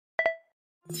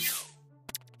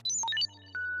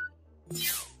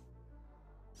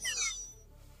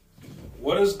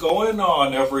What is going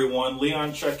on, everyone?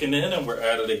 Leon checking in, and we're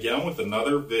at it again with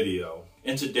another video.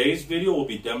 In today's video, we'll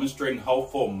be demonstrating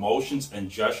helpful motions and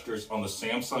gestures on the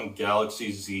Samsung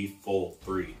Galaxy Z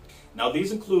Fold3. Now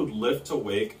these include lift to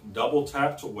wake, double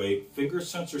tap to wake, finger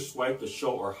sensor swipe to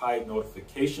show or hide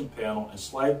notification panel, and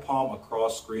slide palm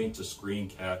across screen to screen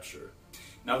capture.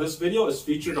 Now this video is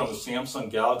featured on the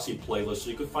Samsung Galaxy playlist, so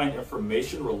you can find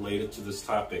information related to this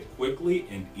topic quickly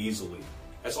and easily.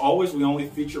 As always, we only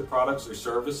feature products or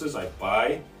services I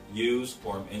buy, use,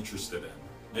 or am interested in.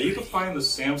 Now you can find the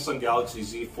Samsung Galaxy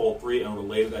Z Fold3 and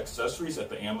related accessories at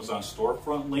the Amazon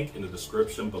storefront link in the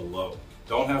description below.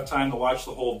 Don't have time to watch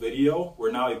the whole video?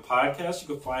 We're now a podcast you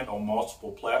can find on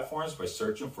multiple platforms by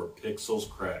searching for Pixels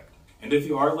Cracked. And if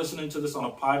you are listening to this on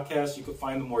a podcast, you can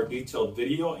find the more detailed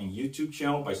video and YouTube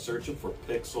channel by searching for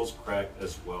Pixels Cracked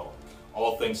as well.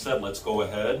 All things said, let's go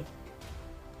ahead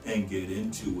and get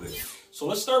into it. So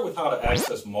let's start with how to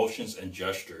access motions and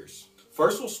gestures.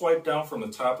 First, we'll swipe down from the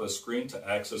top of the screen to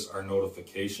access our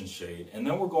notification shade, and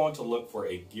then we're going to look for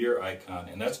a gear icon,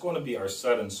 and that's going to be our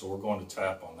settings, so we're going to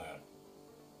tap on that.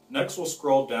 Next, we'll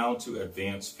scroll down to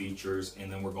advanced features,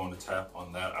 and then we're going to tap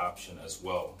on that option as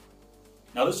well.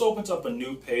 Now this opens up a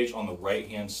new page on the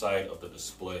right-hand side of the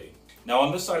display. Now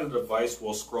on this side of the device,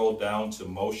 we'll scroll down to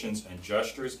motions and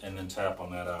gestures, and then tap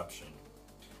on that option.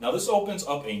 Now this opens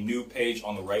up a new page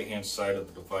on the right hand side of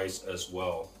the device as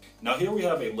well. Now here we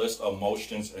have a list of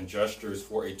motions and gestures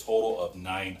for a total of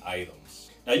 9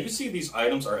 items. Now you can see these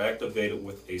items are activated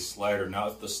with a slider. Now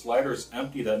if the slider is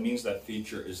empty, that means that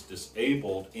feature is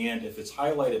disabled, and if it's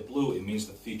highlighted blue, it means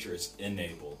the feature is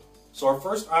enabled. So our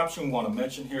first option we want to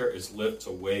mention here is lift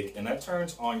to wake, and that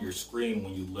turns on your screen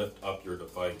when you lift up your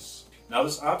device. Now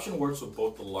this option works with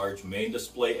both the large main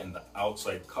display and the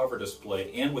outside cover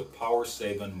display, and with power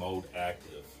saving mode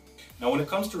active. Now when it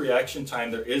comes to reaction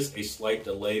time, there is a slight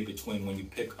delay between when you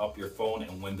pick up your phone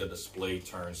and when the display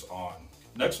turns on.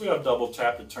 Next we have double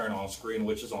tap to turn on screen,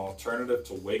 which is an alternative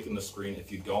to waking the screen if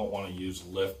you don't want to use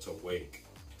lift to wake.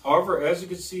 However, as you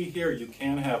can see here, you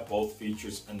can have both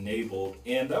features enabled,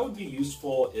 and that would be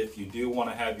useful if you do want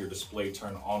to have your display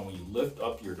turn on when you lift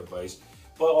up your device.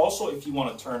 But also if you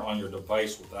want to turn on your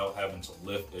device without having to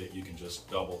lift it, you can just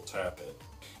double tap it.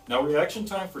 Now reaction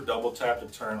time for double tap to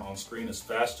turn on screen is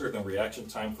faster than reaction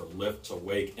time for lift to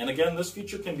wake. And again, this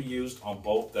feature can be used on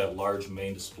both that large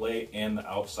main display and the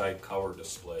outside cover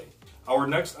display. Our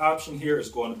next option here is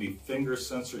going to be finger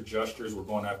sensor gestures. We're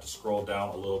going to have to scroll down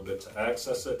a little bit to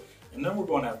access it. And then we're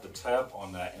going to have to tap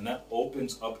on that, and that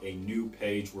opens up a new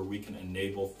page where we can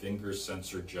enable finger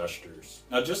sensor gestures.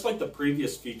 Now just like the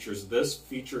previous features, this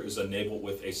feature is enabled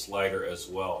with a slider as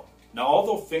well. Now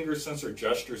although finger sensor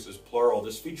gestures is plural,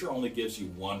 this feature only gives you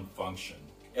one function.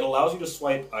 It allows you to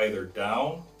swipe either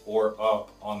down or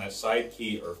up on that side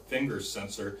key or finger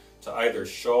sensor to either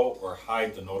show or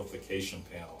hide the notification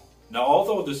panel. Now,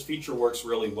 although this feature works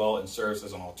really well and serves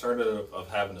as an alternative of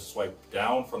having to swipe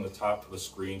down from the top of the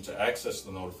screen to access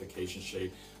the notification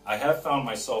shade, I have found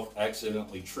myself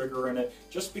accidentally triggering it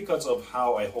just because of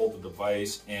how I hold the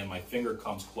device and my finger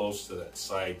comes close to that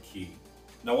side key.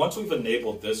 Now, once we've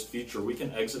enabled this feature, we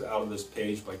can exit out of this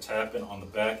page by tapping on the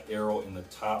back arrow in the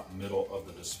top middle of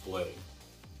the display.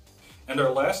 And our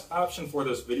last option for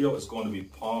this video is going to be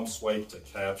palm swipe to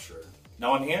capture.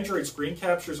 Now on Android, screen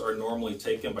captures are normally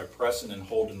taken by pressing and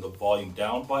holding the volume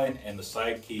down button and the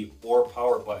side key or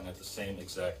power button at the same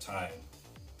exact time.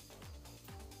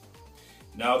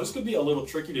 Now this could be a little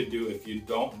tricky to do if you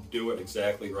don't do it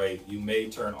exactly right. You may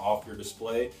turn off your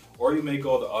display, or you may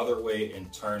go the other way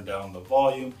and turn down the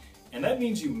volume, and that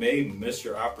means you may miss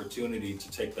your opportunity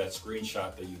to take that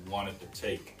screenshot that you wanted to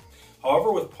take.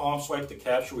 However, with palm swipe to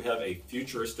capture, we have a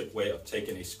futuristic way of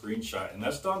taking a screenshot, and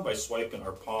that's done by swiping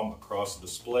our palm across the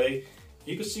display.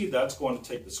 You can see that's going to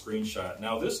take the screenshot.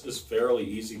 Now this is fairly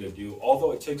easy to do,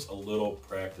 although it takes a little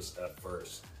practice at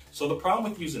first. So the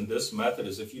problem with using this method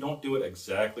is if you don't do it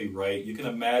exactly right, you can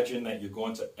imagine that you're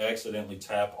going to accidentally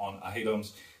tap on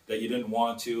items that you didn't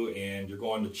want to, and you're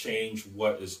going to change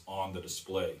what is on the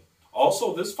display.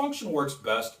 Also, this function works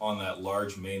best on that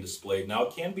large main display. Now,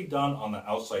 it can be done on the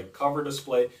outside cover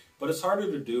display, but it's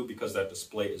harder to do because that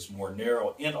display is more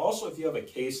narrow. And also, if you have a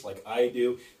case like I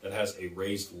do that has a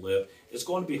raised lip, it's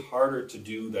going to be harder to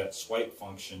do that swipe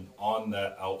function on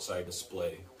that outside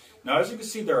display. Now, as you can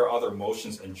see, there are other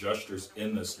motions and gestures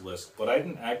in this list, but I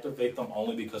didn't activate them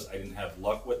only because I didn't have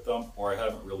luck with them, or I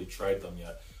haven't really tried them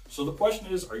yet. So the question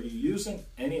is, are you using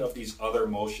any of these other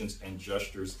motions and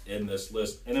gestures in this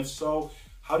list? And if so,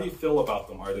 how How do you feel about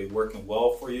them? Are they working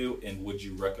well for you, and would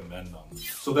you recommend them?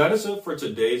 So that is it for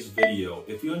today's video.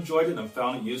 If you enjoyed it and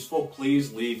found it useful,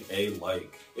 please leave a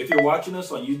like. If you're watching this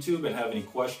on YouTube and have any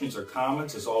questions or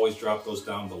comments, as always, drop those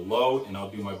down below and I'll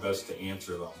do my best to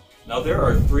answer them. Now, there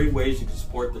are 3 ways you can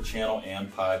support the channel and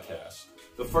podcast.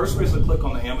 The first way is to click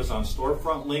on the Amazon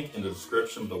storefront link in the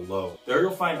description below. There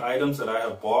you'll find items that I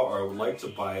have bought or would like to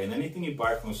buy, and anything you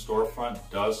buy from the storefront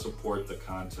does support the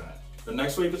content. The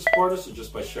next way you can support us is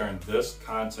just by sharing this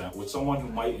content with someone who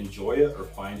might enjoy it or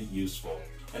find it useful.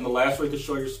 And the last way to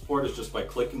show your support is just by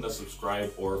clicking the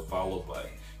subscribe or follow button.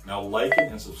 Now, liking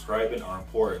and subscribing are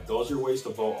important. Those are ways to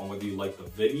vote on whether you like the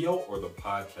video or the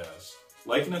podcast.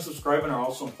 Liking and subscribing are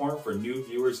also important for new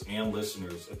viewers and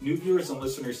listeners. If new viewers and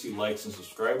listeners see likes and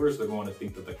subscribers, they're going to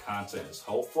think that the content is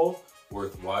helpful,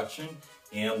 worth watching,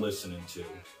 and listening to.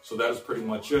 So that is pretty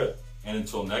much it. And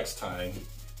until next time,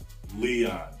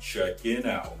 Leon checking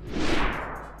out.